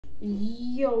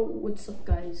Yo, what's up,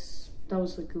 guys? That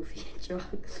was a goofy joke.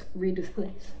 Redo that.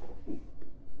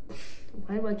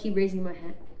 Why do I keep raising my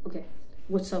hand? Okay,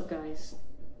 what's up, guys?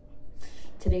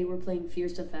 Today we're playing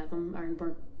Fearsto Fathom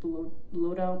Ironbark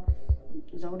loadout.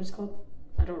 Is that what it's called?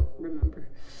 I don't remember.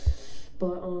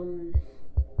 But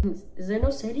is there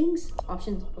no settings?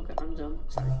 Options? Okay, I'm dumb.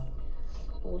 Sorry.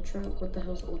 Ultra? What the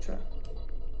hell's ultra?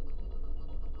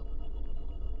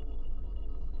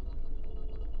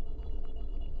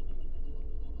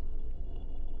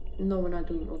 No, we're not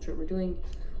doing ultra. We're doing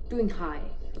high.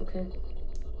 Okay.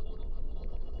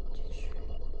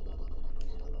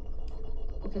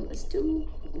 Okay, let's do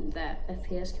that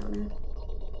FPS counter.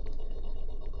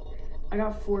 I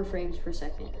got 4 frames per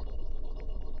second.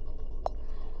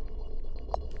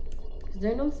 Is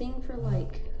there no thing for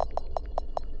like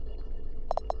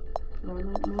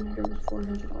normal monitor was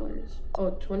 $400?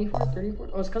 Oh, 24, 34?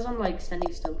 Oh, it's because I'm like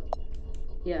standing still.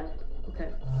 Yeah,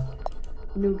 okay.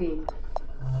 New game.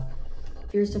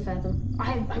 Fearsto Fathom.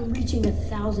 I'm reaching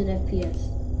 1,000 FPS.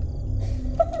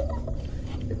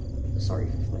 Sorry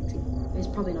for flexing. It's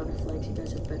probably not a flex. You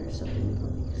guys have better stuff than me,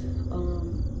 probably.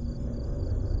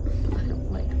 I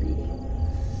don't like reading.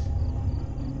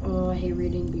 Oh, I hate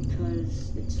reading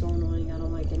because it's so annoying. I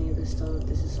don't like any of this stuff.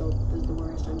 This is the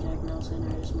worst. I'm Jack Nelson. I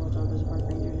had a small job as a park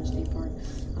ranger in a state park.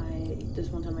 This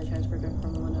one time I transferred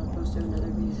from one outpost to another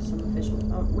because it's unofficial.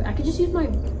 Oh, I could just use me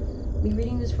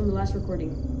reading this from the last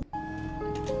recording.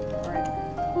 Alright.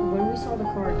 When we saw the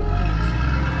card, it passed.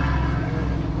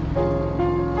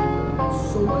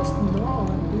 So let's not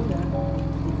do that.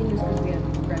 I think it's because we have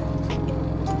graphics.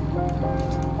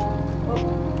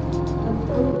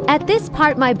 At this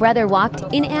part, my brother walked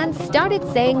in and started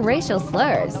saying racial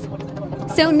slurs.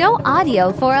 So no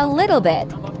audio for a little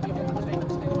bit.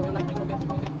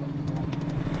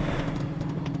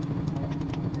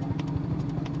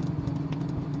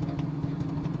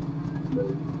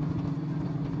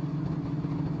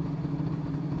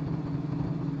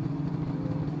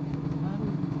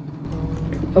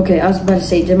 Okay, I was about to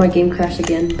say, did my game crash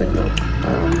again? But no.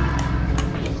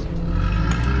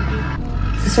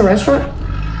 Is this a restaurant?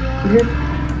 Here?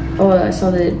 Oh, I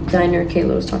saw the diner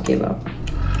Kayla was talking about.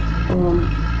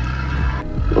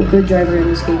 A good driver in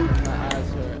this game.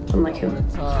 Unlike him.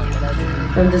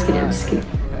 I'm just kidding, I'm just kidding.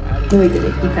 No, he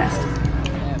didn't. He passed.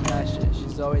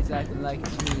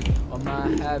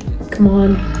 Come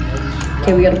on.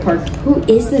 Okay, we gotta park. Who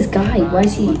is this guy? Why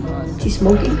is he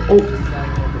smoking? Oh.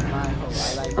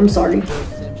 I'm sorry.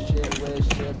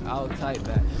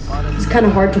 It's kind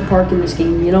of hard to park in this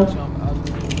game, you know?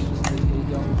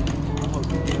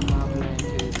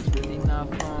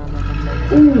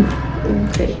 Ooh,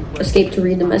 okay. Escape to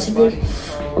read the messages.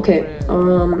 Okay, if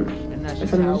I'm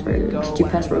Roseburg, did you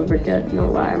pass Roseburg yet?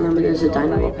 No, I remember there's a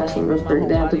diner while passing Roseburg.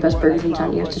 They have the best burgers in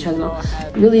town. You have to try them out.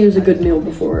 Really, it was a good meal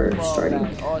before starting.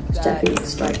 Stacking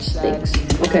stripes steaks.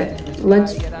 Okay,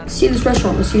 let's see this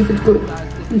restaurant. Let's see if it's good.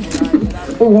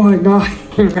 Oh, why not?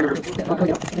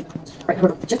 Right,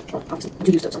 hold on. Just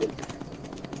introduce something.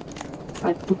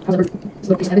 Alright, how's it?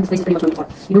 Look, I think this place is pretty much on the floor.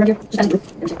 You know, right here? Just ask me.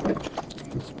 Okay.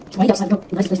 Why outside? Go.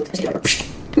 Nice place.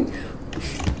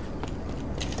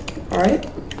 Alright.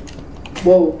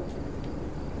 Whoa.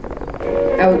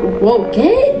 Whoa,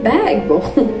 get back, bro.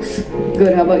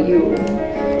 Good, how about you?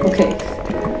 Okay.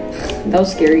 That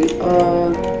was scary.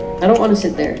 I don't want to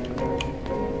sit there.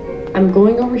 I'm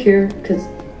going over here because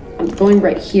I'm going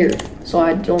right here. So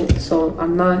I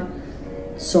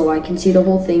can see the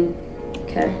whole thing.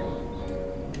 Okay.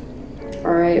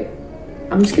 Alright.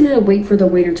 I'm just gonna wait for the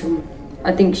waiter to,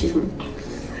 I think she's home.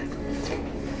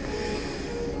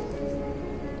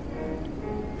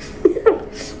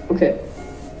 Okay.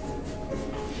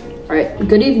 Alright,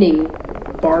 good evening,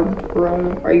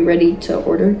 Barbara. Are you ready to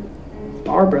order?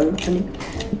 Barbara?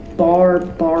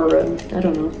 Barbara. I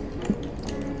don't know.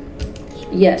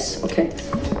 Yes, okay.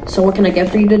 So what can I get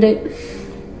for you today?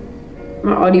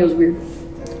 My audio's weird.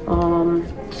 I'm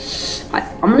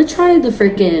gonna try the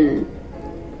freaking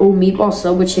meatball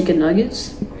sub with chicken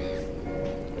nuggets.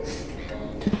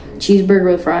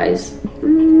 Cheeseburger with fries.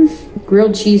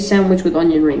 Grilled cheese sandwich with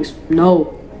onion rings.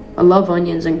 No. I love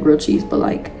onions and grilled cheese, but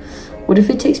like, what if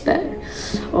it tastes better?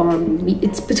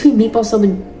 It's between meatball sub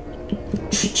and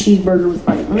cheeseburger with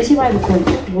fries. Let me see if I have a coin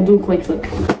flip. We'll do a coin flip.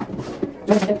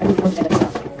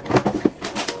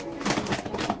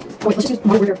 Wait, let's just use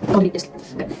one order. I'll need this.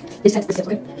 Okay. This heads,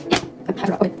 okay? Yeah.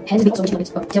 Okay. Heads, meatball sub, chicken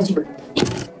nuggets, cheeseburger.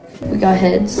 We got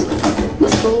heads.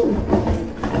 Let's go.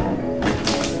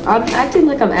 I'm acting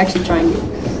like I'm actually trying it.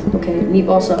 Okay,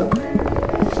 meatball sub.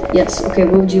 Yes, okay,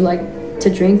 what would you like to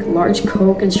drink? Large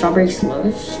Coke and strawberry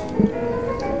slush?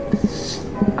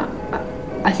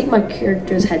 I think my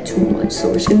characters had too much, so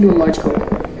we're just gonna do a large Coke.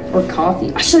 Or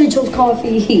coffee. I should have chose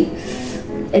coffee.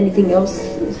 Anything else?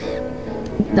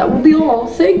 That will be all.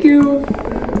 Thank you.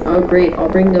 Oh, great. I'll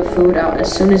bring the food out as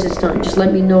soon as it's done. Just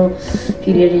let me know if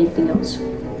you need anything else.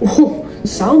 Oh,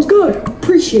 sounds good.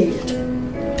 Appreciate it.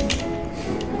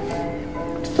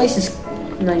 This place is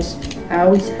nice. I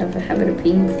always have a habit of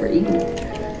peeing before eating.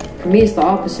 For me, it's the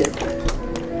opposite.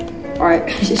 Alright,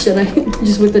 should I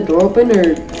just with the door open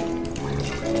or...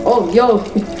 Oh, yo.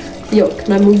 Yo,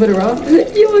 can I move it around?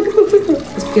 Yo,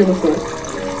 let's peel the floor.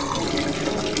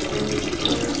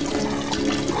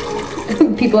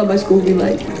 People at my school be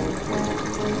like...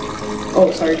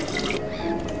 Oh, sorry.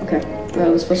 Okay, I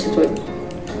was supposed to do it.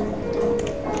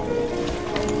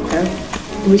 Okay.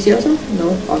 Do we see ourselves?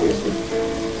 No, obviously.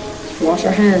 Wash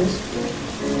our hands.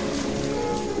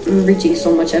 I'm reaching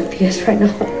so much FPS right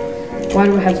now. Why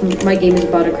do I have some... My game is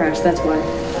about to crash, that's why.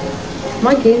 If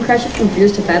my game crashes from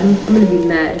Fearsto to Fathom, I'm gonna be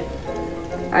mad.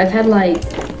 I've had like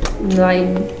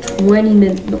 20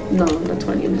 minutes... No, not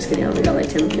 20, I'm just kidding. I only got like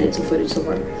 10 minutes of footage so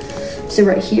far. So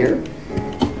right here.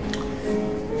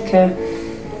 Okay.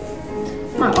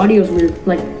 My audio's weird.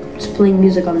 Like, it's playing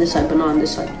music on this side, but not on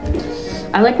this side.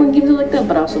 I like when games are like that,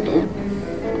 but I also don't.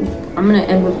 I'm gonna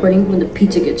end recording when the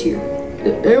pizza gets here.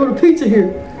 Hey, want a pizza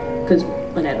here? Because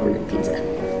my dad ordered pizza.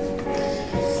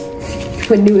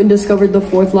 When Newton discovered the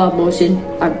fourth law of motion,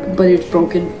 but it's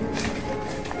broken.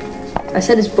 I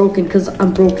said it's broken because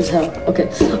I'm broke as hell. Okay,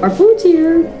 our food's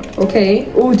here.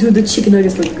 Okay. Oh, dude, the chicken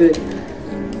nuggets look good.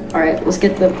 All right, let's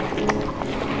get the...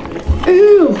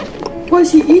 Ew! Why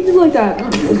is he eating like that?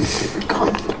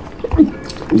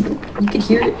 You can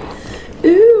hear it.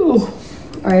 Ew!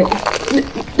 All right.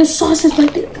 The sauce is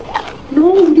like that. No,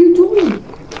 what are you doing?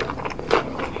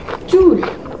 Dude,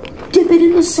 dip it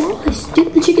in the sauce.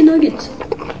 Dip the chicken nuggets.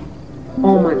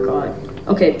 Oh my god.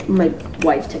 Okay, my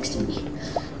wife texted me.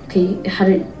 Okay, how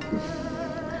did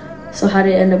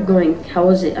it end up going? How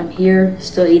was it? I'm here,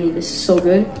 still eating. This is so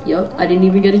good. Yup, I didn't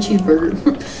even get a cheeseburger.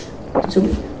 So,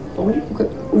 oh, okay.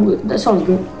 Ooh, that sounds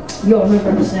good. Yo, I'm gonna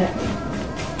grab a snack.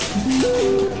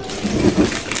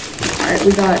 Alright,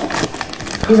 we got...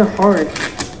 These are hard.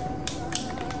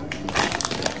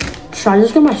 Should I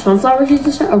just get my sunflower seeds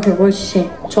this time? Okay, what did she say?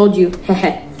 Told you.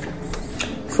 Hehe.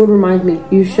 Food reminds me.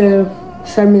 You should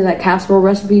send me that casserole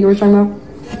recipe you were talking about.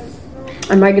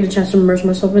 I might get a chance to immerse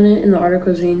myself in it in the art of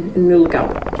cuisine and we'll look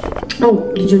out.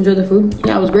 Oh, did you enjoy the food?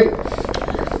 Yeah, it was great.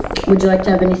 Would you like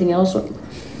to have anything else?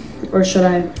 Or should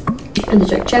I end the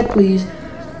check? Check, please.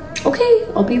 Okay,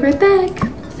 I'll be right back.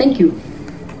 Thank you.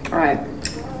 All right.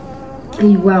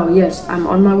 Hey, wow, yes, I'm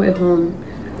on my way home.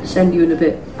 Send you in a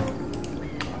bit.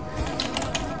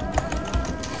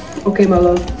 Okay, my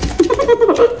love.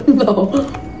 No.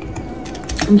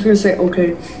 I'm just gonna say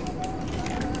okay.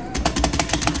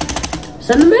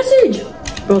 Send a message!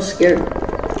 Bro's scared.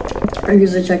 I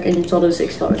use the check and it's all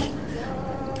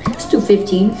 $6. Let's do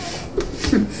 15.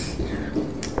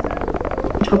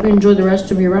 Hope you enjoy the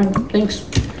rest of your ride. Thanks.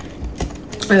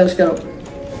 Alright, let's go.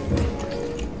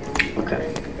 Okay.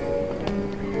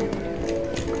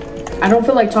 I don't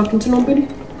feel like talking to nobody.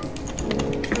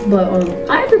 But,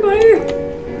 hi everybody!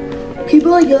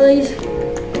 People like guys.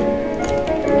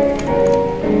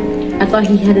 I thought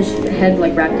he had his head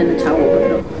like wrapped in a towel, but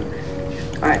no.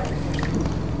 Alright.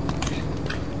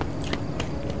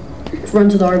 Let's run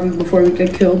to the RV before we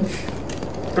get killed.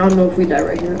 I don't know if we die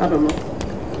right here. I don't know.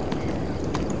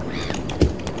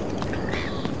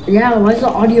 Yeah, why is the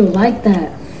audio like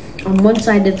that? On one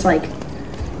side, it's like,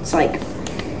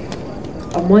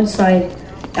 on one side,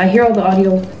 I hear all the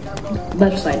audio,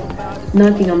 left side,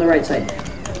 nothing on the right side.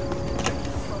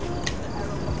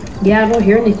 Yeah, I don't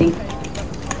hear anything.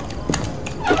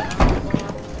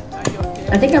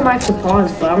 I think I might have to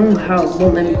pause, but I don't know how. It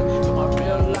won't let me.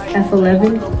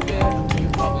 F11?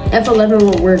 F11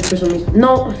 won't work for some reason.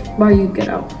 No, why you get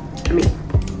out? I mean,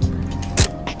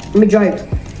 let me drive.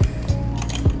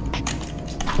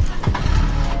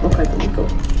 Okay, let me go.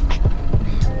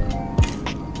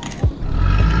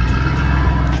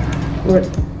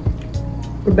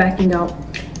 We're backing out.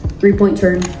 3-point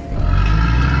turn.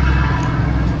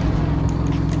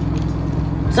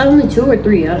 Is that only 2 or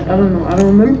 3? I don't know. I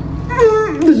don't remember.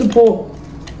 There's a pole.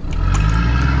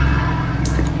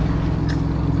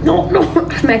 No, no.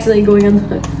 I'm accidentally going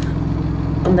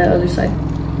on that other side.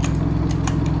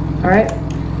 Alright.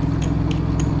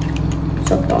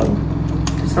 What's up, dog?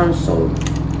 That sounds so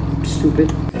stupid.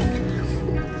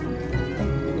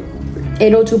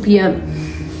 8:02 p.m.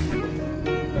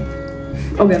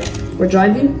 Okay, we're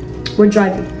driving.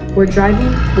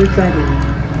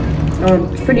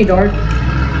 It's pretty dark.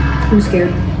 I'm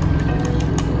scared.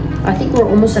 I think we're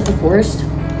almost at the forest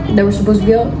that we're supposed to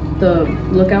be at, the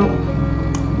lookout.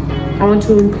 I want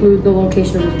to include the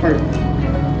location of this part.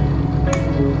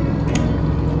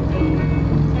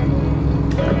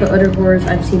 The other horrors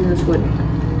I've seen in this wood.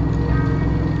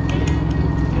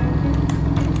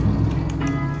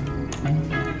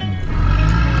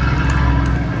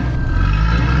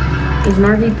 There's an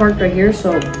RV parked right here,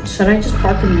 so should I just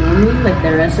park it normally, like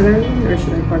the rest of everything, or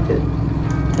should I park it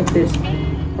like this?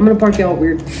 I'm gonna park it all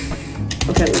weird.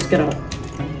 Okay, let's get out.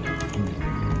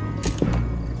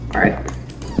 Alright.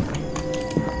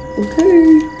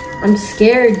 Okay. I'm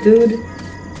scared, dude.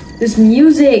 This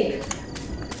music.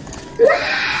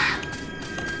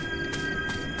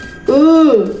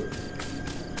 Ugh.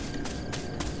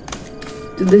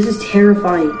 Dude, this is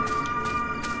terrifying.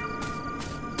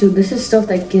 Dude, this is stuff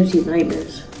that gives you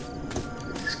nightmares.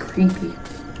 This is creepy.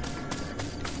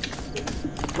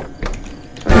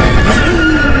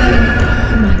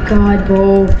 Oh my god,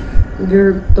 bro.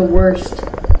 You're the worst.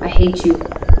 I hate you.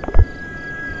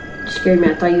 You scared me.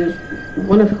 I thought you was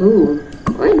one of who?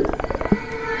 What?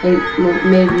 Hey,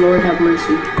 may the Lord have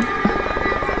mercy.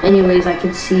 Anyways, I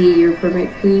can see your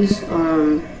permit, please.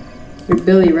 You're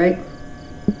Billy, right?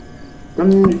 I'm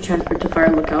going to transfer to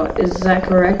Fire Lookout. Is that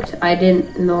correct? I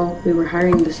didn't know we were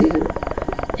hiring this season.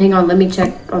 Hang on, let me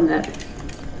check on that.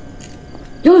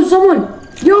 Yo, there's someone!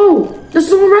 Yo! There's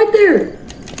someone right there!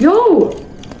 Yo!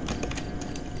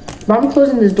 Bro, I'm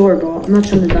closing this door, bro. I'm not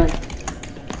trying to die.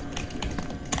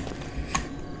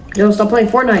 Yo, stop playing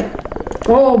Fortnite.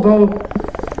 Oh, bro.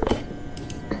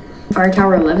 Fire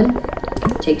Tower 11.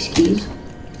 Takes keys.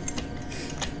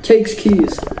 Takes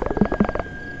keys.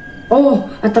 Oh,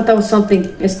 I thought that was something.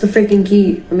 It's the freaking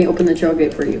key. Let me open the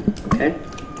tailgate for you, okay?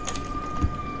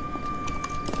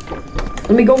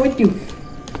 Let me go with you.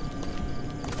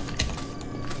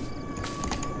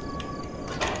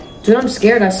 Dude, I'm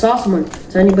scared. I saw someone.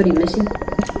 Is anybody missing?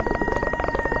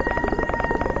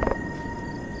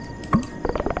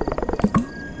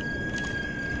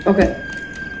 Okay.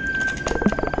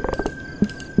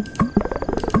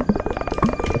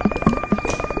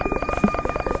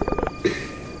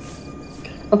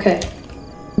 Okay.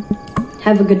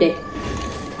 Have a good day.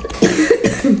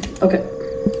 Okay.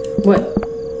 What?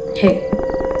 Hey.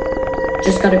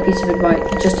 Just got a piece of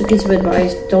advice. Just a piece of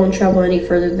advice. Don't travel any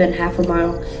further than half a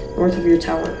mile north of your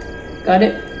tower. Got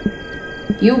it?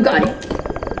 You got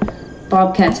it.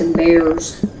 Bobcats and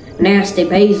bears. Nasty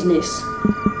business.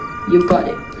 You got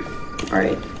it.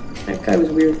 Alright. That guy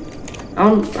was weird.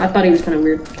 I thought he was kind of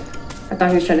weird. I thought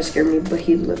he was trying to scare me, but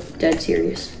he looked dead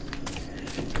serious.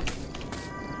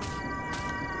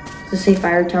 Does it say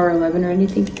Fire Tower 11 or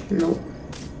anything? No.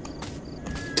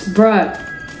 Bruh.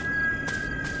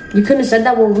 You couldn't have said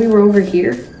that while we were over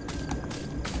here?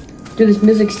 Dude, this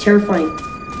music's terrifying.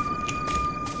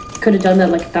 Could have done that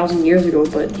like 1,000 years ago,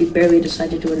 but you barely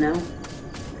decided to do it now.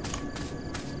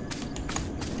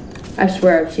 I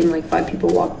swear I've seen like 5 people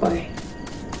walk by.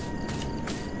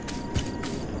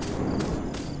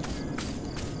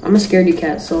 I'm a scaredy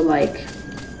cat, so like...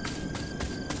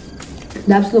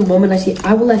 That's the moment I see it.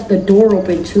 I will let the door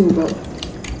open too, bro.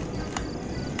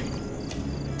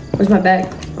 Where's my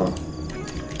bag? Oh.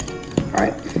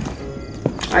 Alright.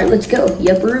 Alright, let's go.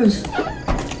 Yup-roos.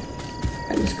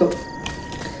 Alright, let's go.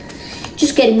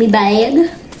 Just getting me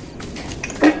bag.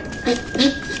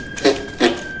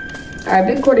 Alright, I've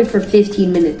been recording for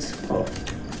 15 minutes.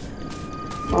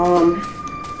 Oh.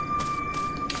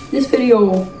 This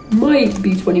video might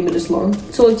be 20 minutes long.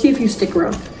 So let's see if you stick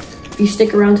around. If you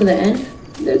stick around to the end,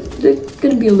 there's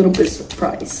gonna be a little bit of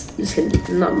surprise. Just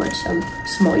kidding, not much. I'm a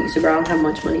small user, but I don't have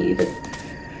much money either.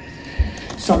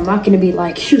 So I'm not gonna be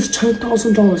like, here's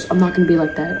 $10,000. I'm not gonna be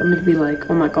like that. I'm gonna be like,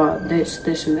 oh my god, this,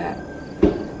 and that.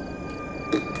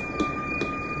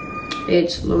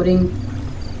 It's loading.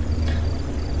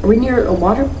 Are we near a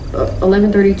water?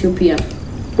 11:32 p.m.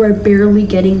 We're barely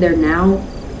getting there now.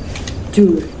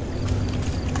 Dude.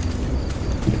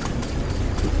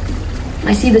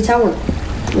 I see the tower.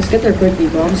 Let's get there quickly,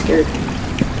 bro. I'm scared.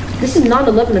 This is not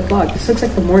 11 o'clock. This looks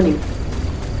like the morning.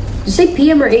 Did you say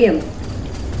PM or AM?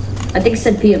 I think it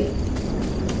said PM.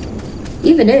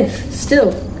 Even if,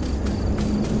 still.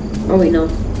 Oh wait, no.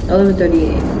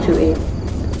 11:38 to AM.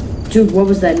 Dude, what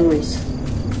was that noise?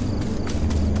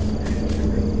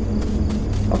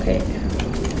 Okay.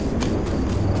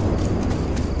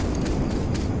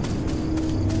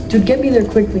 Dude, get me there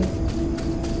quickly.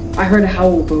 I heard a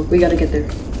howl, bro. We gotta get there.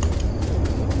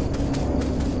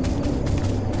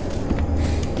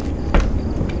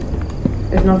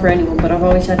 It's not for anyone, but I've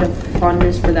always had a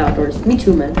fondness for the outdoors. Me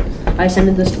too, man. I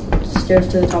ascended the stairs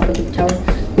to the top of the tower.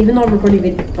 Even though I'm recording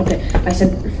video. Okay, I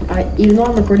said Even though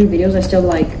I'm recording videos, I still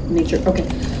like make sure. Okay.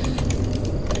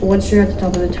 Once you're at the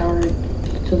top of the tower,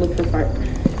 to look for fire.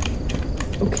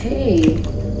 Okay.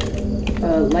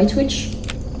 Light switch.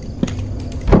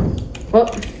 Well,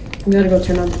 we gotta go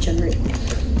turn on the generator.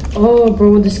 Oh,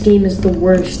 bro, this game is the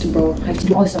worst, bro. I have to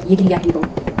do all this stuff. Yickety yackety, bro.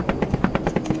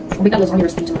 We got those on your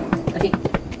screen tonight, I think.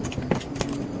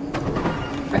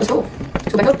 Alright, let's go.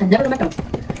 Let's go back up and never come back down.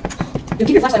 Yo, keep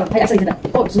your flashlight on. I accidentally did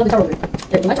that. Oh, there's another tower over here.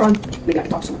 Yeah, the lights are on. Maybe I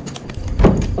can talk to someone.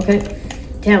 Okay.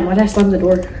 Damn, why did I slam the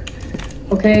door?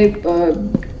 Okay,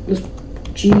 let's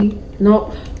G.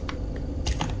 No.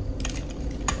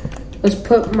 Let's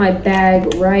put my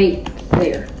bag right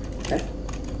there. Okay.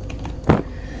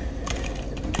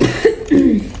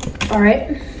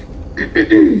 Alright.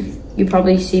 You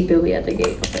probably see Billy at the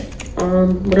gate. Okay.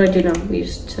 What do I do now? We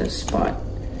used to spot.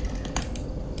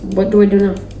 What do I do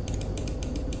now?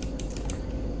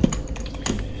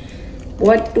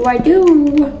 What do I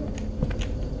do?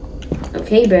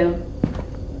 Okay, bro.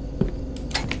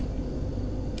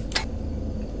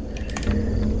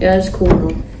 Yeah, that's cool,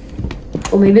 bro.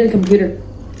 Oh, maybe the computer.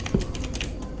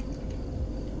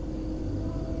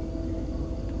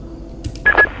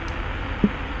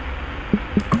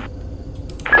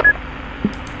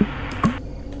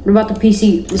 What about the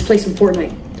PC? Let's play some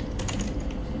Fortnite.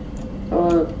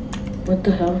 What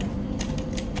the hell?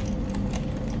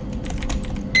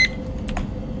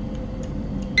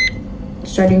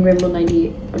 Starting Rainbow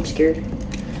 98. I'm scared.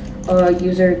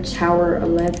 User Tower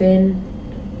 11.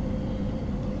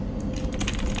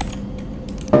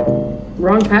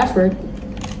 Wrong password.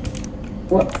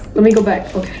 What? Let me go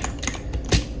back. Okay.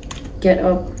 Get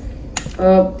up.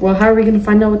 Well, how are we gonna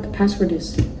find out what the password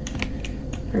is?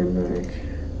 Ironbark.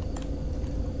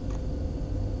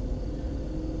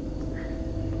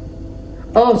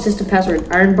 Oh, system password.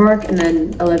 Ironbark and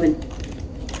then 11.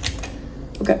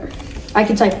 Okay. I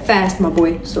can type fast, my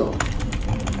boy, so.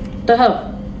 What the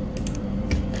hell?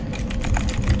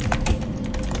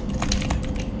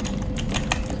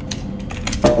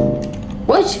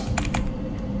 What?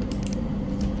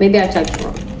 Maybe I typed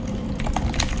wrong.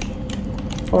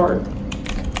 Or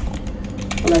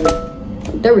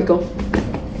 11. There we go.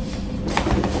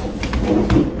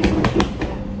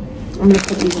 I'm gonna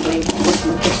put these away. I'm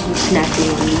gonna put some snacking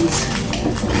on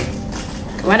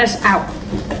these. Let us out.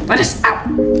 Let us out.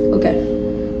 Okay.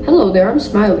 Hello there, I'm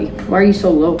Smiley. Why are you so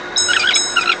low?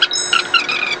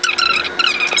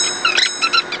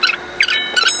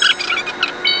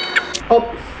 Oh.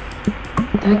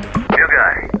 Heck? New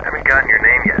guy. Haven't gotten your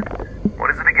name yet.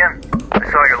 What is it again? I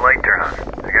saw your light turn on.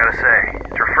 I gotta say,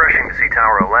 it's refreshing to see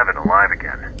Tower 11 alive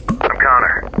again. I'm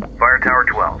Connor. Fire Tower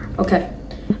 12. Okay.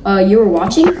 You were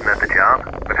watching? Isn't that the job?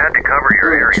 But had to cover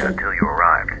your area until you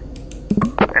arrived.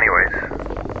 Anyways,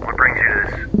 what brings you to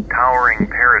this towering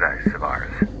paradise of ours?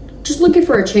 Just looking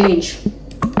for a change.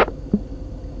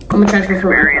 I'm gonna transfer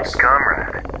from my Experienced house.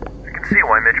 comrade. I can see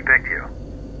why Mitch picked you.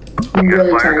 I'm You got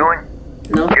really a fire tired. going?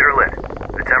 No. Get her lit.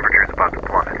 The temperature's about to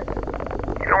plummet.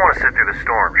 You don't want to sit through the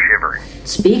storm shivering.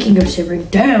 Speaking of shivering,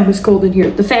 damn, it's cold in here.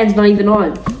 The fan's not even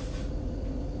on.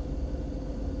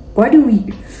 Why do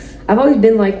we... I've always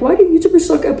been like, why do YouTubers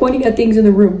suck at pointing at things in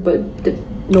the room? But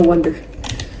no wonder.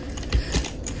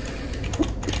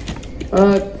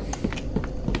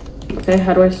 Okay,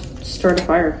 how do I start a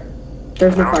fire?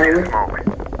 There's no I don't see firewood. the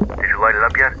smoke. Did you light it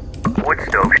up yet? Wood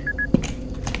stove.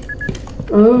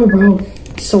 Oh, bro.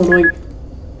 It's so annoying.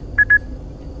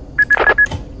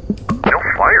 No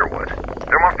firewood.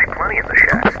 There must be plenty in the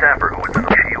shack. Staffer who would know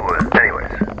she would.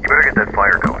 Anyways, you better get that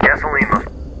fire going. Gasoline must...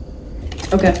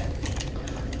 Okay.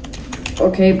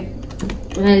 Okay.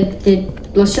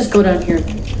 Let's just go down here.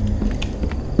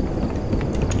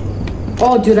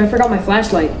 Oh, dude, I forgot my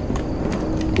flashlight.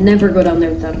 Never go down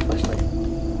there without a flashlight.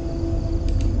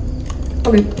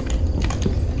 Okay.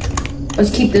 Let's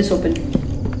keep this open.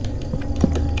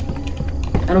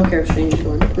 I don't care if strangers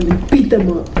go in. We're gonna beat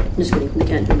them up. I'm just kidding. We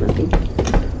can't do nothing.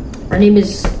 Our name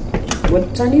is...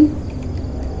 What's our name?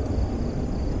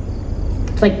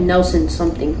 It's like Nelson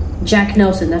something. Jack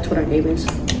Nelson, that's what our name is.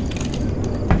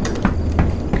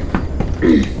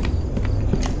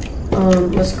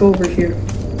 Let's go over here.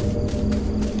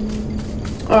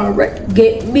 Alright,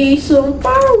 get me some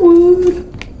firewood.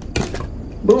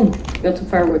 Boom, got some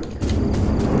firewood.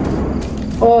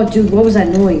 Oh, dude, what was that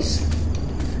noise?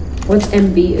 What's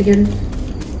MB again?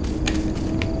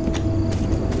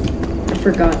 I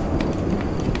forgot.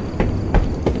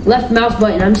 Left mouse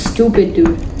button, I'm stupid,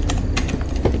 dude.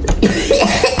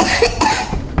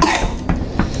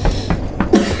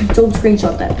 Don't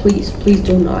screenshot that, please. Please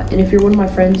do not. And if you're one of my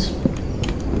friends,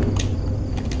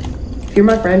 if you're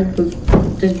my friend,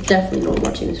 there's definitely no one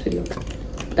watching this video.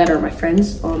 that are my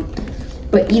friends.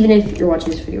 But even if you're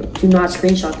watching this video, do not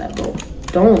screenshot that, bro.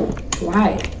 Don't.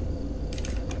 Why?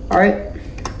 All right.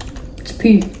 It's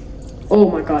P. Oh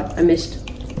my God, I missed.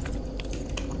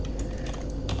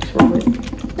 What's wrong with it?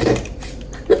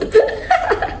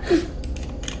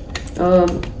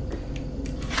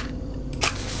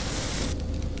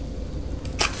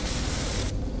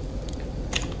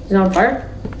 Is it on fire?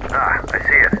 Ah, I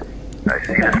see it. I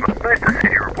see this. Nice to see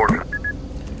you report.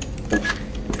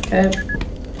 Okay.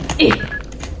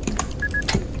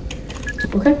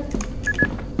 Okay.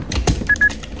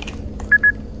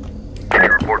 Can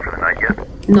you report for the night yet?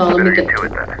 No, let me Better get to it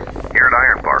then. Here at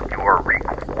Ironbark, you are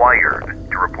required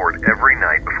to report every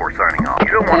night before signing off.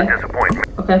 You don't want to disappoint me.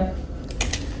 Okay.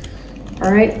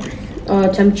 All right.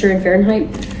 Temperature in Fahrenheit.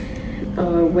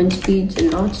 Wind speeds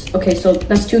and knots. Okay, so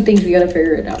that's two things we gotta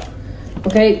figure it out.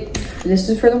 Okay, this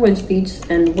is for the wind speeds.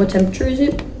 And what temperature is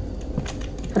it?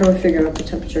 How do I figure out the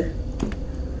temperature?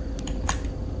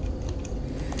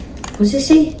 What does it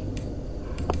say?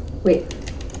 Wait.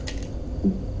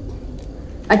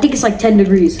 I think it's like 10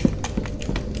 degrees.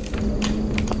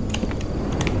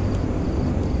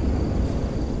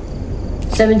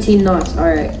 $17 knots. All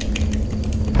right.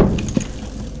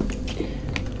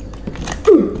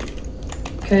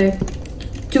 Okay.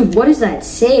 Dude, what does that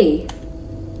say?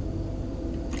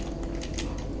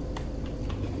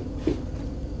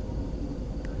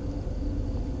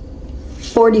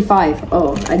 $45.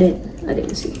 Oh, I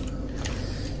didn't see.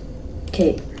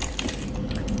 Okay.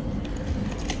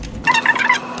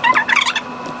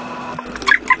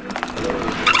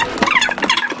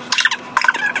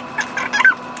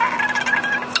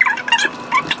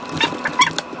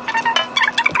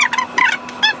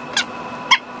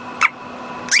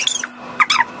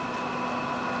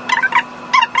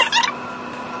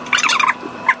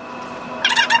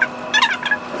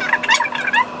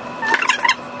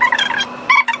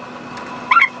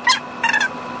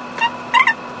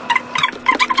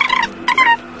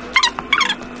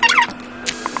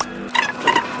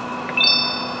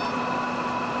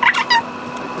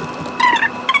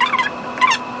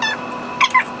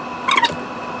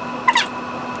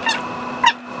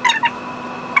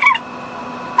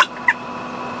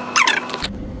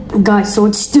 Guys, so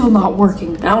it's still not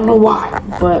working. I don't know why,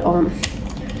 but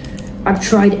I've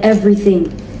tried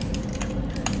everything.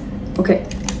 Okay.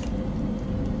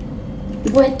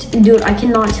 What? Dude, I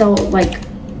cannot tell, like,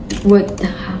 what...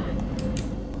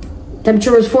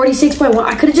 Temperature was 46.1.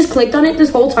 I could have just clicked on it this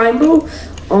whole time, bro.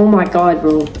 Oh my God,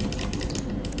 bro.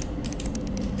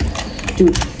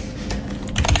 Dude.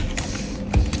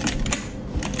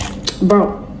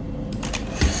 Bro.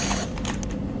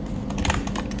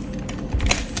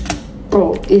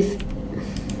 Bro,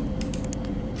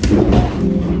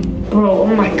 Bro, oh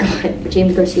my God.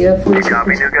 James Garcia, please.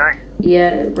 Copy, new guy?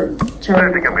 Yeah, bro. I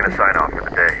think I'm gonna sign off for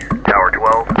the day. Tower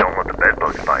 12, don't let the bed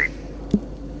bugs bite.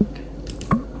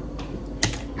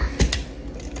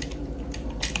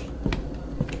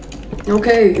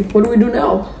 Okay, what do we do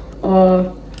now?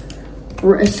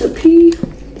 Recipe?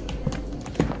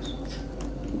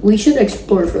 We should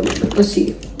explore for a little bit. Let's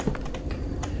see.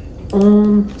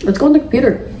 Let's go on the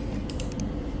computer.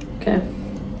 Okay.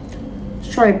 Let's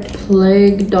try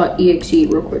plague.exe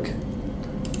real quick.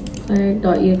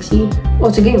 Plague.exe. Oh,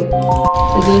 it's a game.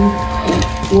 It's a game.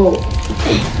 Whoa.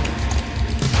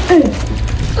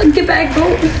 Get back, bro.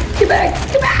 Get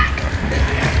back. Get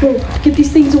back. Bro, get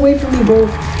these things away from me, bro.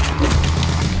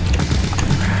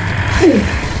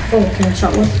 Oh, okay, I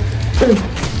shot one.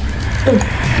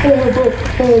 Oh my God!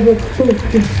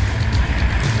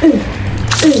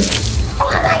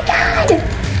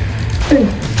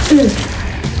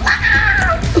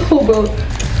 Oh, bro.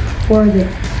 Where are they?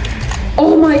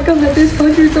 Oh my God, there's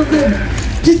hundreds of them.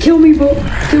 Just kill me, bro.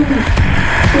 Kill me.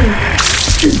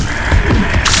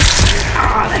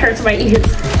 Ah, that hurts my ears.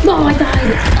 No, I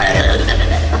died.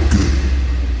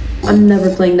 I'm never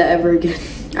playing that ever again.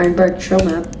 Ironbark trail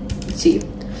map. Let's see.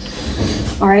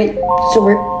 All right, so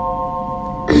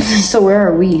where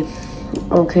are we?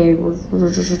 Okay,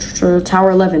 we're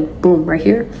Tower 11. Boom, right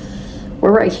here.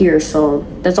 We're right here, so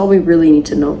that's all we really need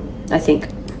to know. I think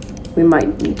we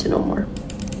might need to know more.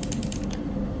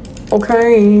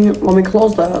 Okay, let me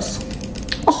close this.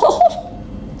 Oh.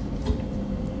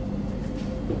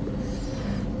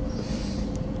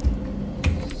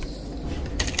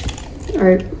 All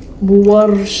right,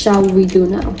 what shall we do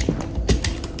now?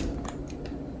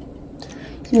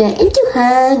 Nah, I'm too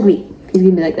hungry. He's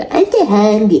gonna be like that. I'm too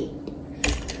hungry.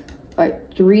 All right,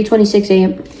 3:26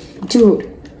 a.m. Dude.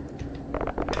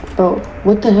 Oh,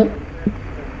 what the heck?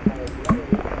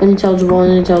 Unintelligible,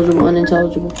 unintelligible,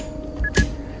 unintelligible.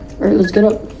 All right, let's get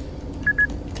up.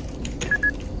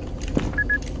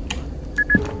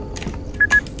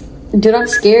 Dude, I'm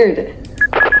scared.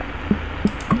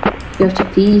 You have to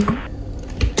pee.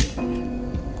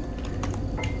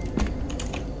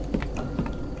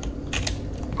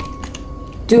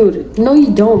 Dude, no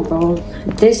you don't, bro.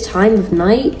 This time of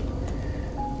night?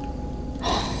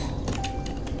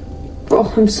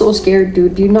 Bro, I'm so scared,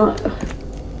 dude. Do you not...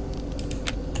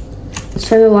 Let's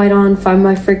turn the light on, find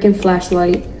my freaking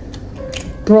flashlight.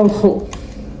 Bro.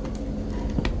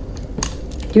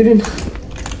 Dude,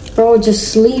 bro,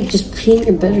 just sleep. Just pee in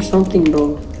your bed or something,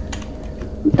 bro.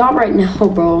 Not right now,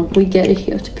 bro. We get it,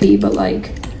 you have to pee, but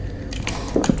like...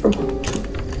 Bro.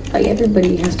 Like,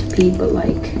 everybody has to pee, but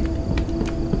like...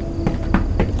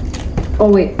 Oh,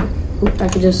 wait. I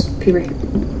could just pee right here.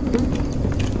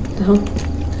 What the hell?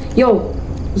 Yo,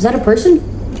 was that a person?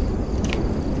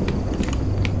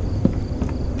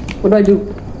 What do I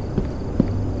do?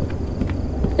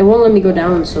 It won't let me go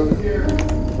down, so...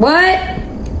 What?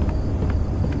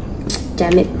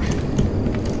 Damn it.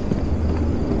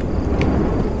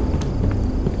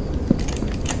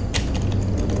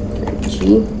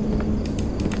 G.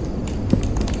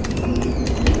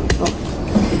 Oh.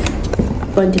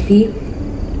 Button to pee.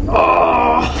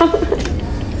 Oh.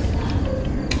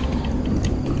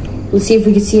 Let's see if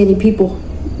we can see any people.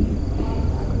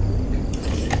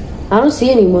 I don't see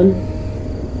anyone.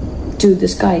 Dude,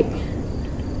 this guy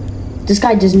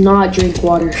does not drink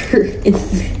water in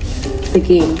the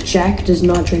game. Jack does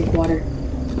not drink water.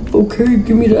 Okay,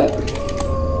 give me that.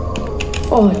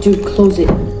 Oh, dude, close it.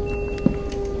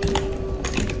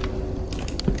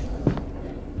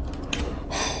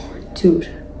 Dude.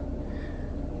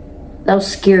 That was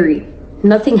scary.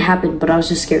 Nothing happened, but I was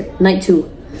just scared. Night 2.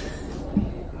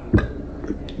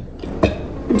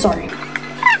 I'm sorry.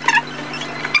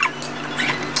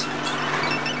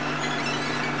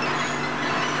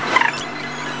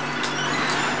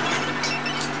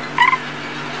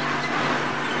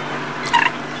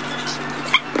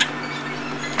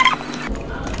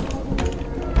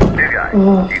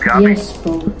 Oh, you got yes,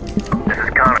 bro. This is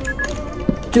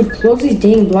Connor. Dude, close these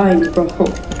dang blinds, bro.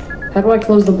 How do I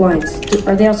close the blinds? Dude,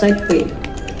 are they outside? Wait.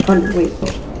 Connor, wait.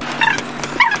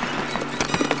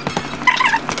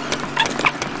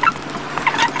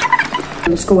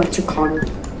 Let's go answer Connor.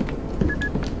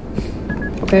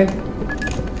 Okay.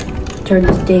 Turn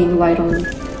this dang light on.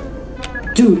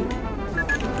 Dude.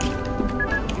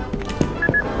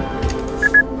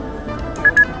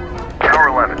 Tower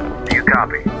 11, do you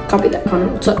copy? Copy that, Connor.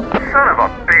 What's up? Son of a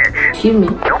bitch. Excuse me.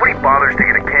 Nobody bothers to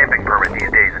get a camping permit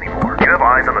these days anymore. You have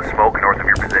eyes on the smoke north of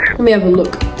your position. Let me have a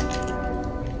look.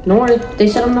 No worries. They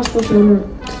said I'm not supposed to go.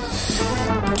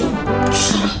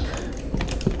 Shut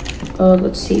up.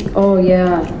 Let's see. Oh,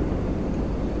 yeah.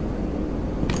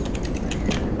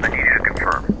 I need you to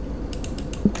confirm.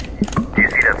 Do you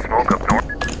see that smoke up north?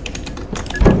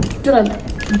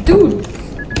 Dude.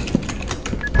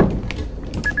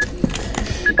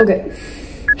 Okay.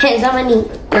 Hands on my knee.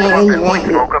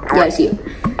 Smoke up north? Yeah, I see you.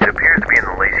 It appears to be in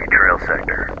the Lacey Trail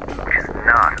sector, which is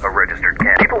not a registered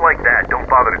camp. People like that don't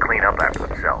bother to clean up after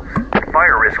themselves. And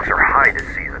fire risks are high this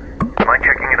season. Mind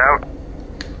checking it out?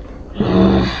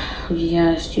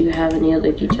 Yes, do you have any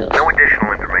other details? No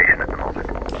additional information at the moment.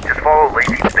 Just follow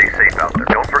Lacey and stay safe out there.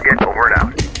 Don't forget, over and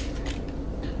out.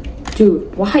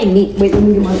 Dude, why me? Wait, let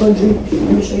me get my fun drink.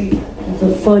 Let me show you.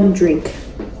 The fun drink.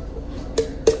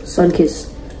 Sun kiss.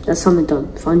 That's something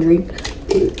done. Fun drink.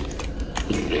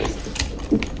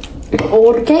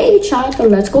 Okay, chat,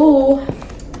 let's go.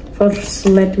 First,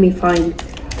 let me find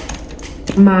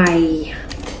my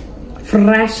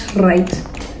flashlight.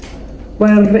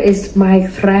 Where is my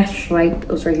flashlight?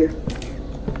 Oh, it's right here.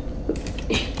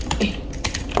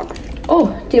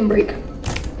 Oh, didn't break.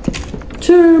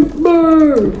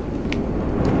 Timber!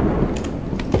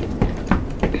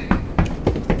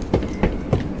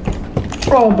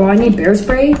 Oh, bro, I need bear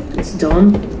spray? It's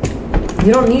dumb.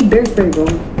 You don't need bear spray, bro.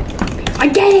 I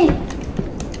get it!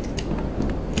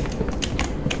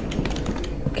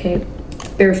 Okay,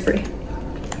 bear spray.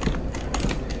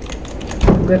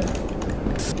 Good.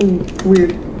 Ooh,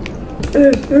 weird.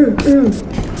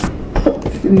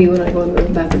 Me when I go in the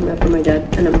bathroom after my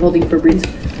dad, and I'm holding Fearsto.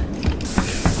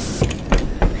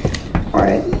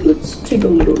 Alright, let's take a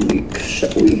little leak,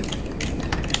 shall we?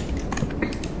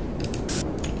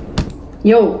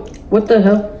 Yo, what the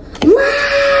hell?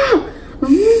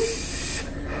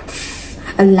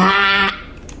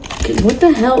 What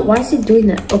the hell? Why is it doing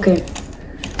that? Okay.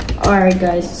 Alright,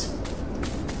 guys.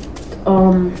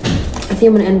 I think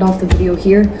I'm gonna end off the video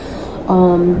here.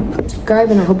 Subscribe,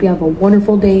 and I hope you have a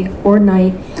wonderful day or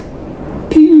night.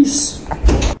 Peace.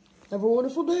 Have a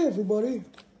wonderful day, everybody.